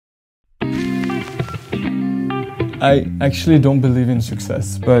I actually don't believe in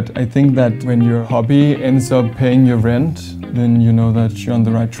success, but I think that when your hobby ends up paying your rent, then you know that you're on the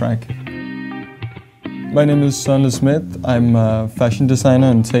right track. My name is Soeren Le Schmidt. I'm a fashion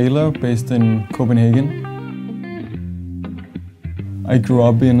designer and tailor based in Copenhagen. I grew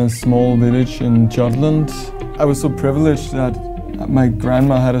up in a small village in Jutland. I was so privileged that my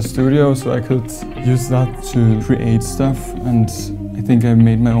grandma had a studio, so I could use that to create stuff. And I think I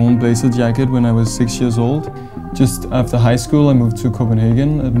made my own blazer jacket when I was 6 years old. Just after high school, I moved to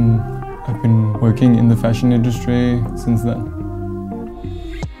Copenhagen, and I've been working in the fashion industry since then.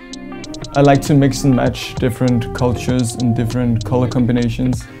 I like to mix and match different cultures and different color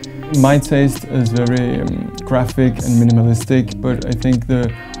combinations. My taste is very graphic and minimalistic, but I think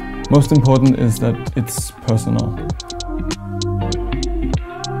the most important is that it's personal.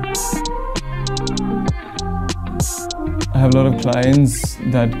 I have a lot of clients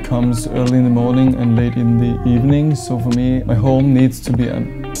that comes early in the morning and late in the evening, so for me, my home needs to be a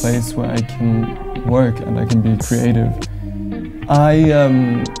place where I can work and I can be creative.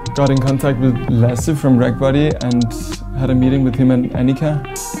 I got in contact with Lasse from RackBuddy and had a meeting with him and Annika.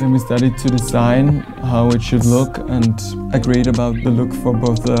 Then we started to design how it should look and agreed about the look for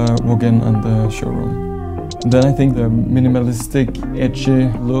both the walk-in and the showroom. And then I think the minimalistic, edgy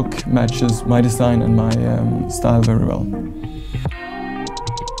look matches my design and my style very well.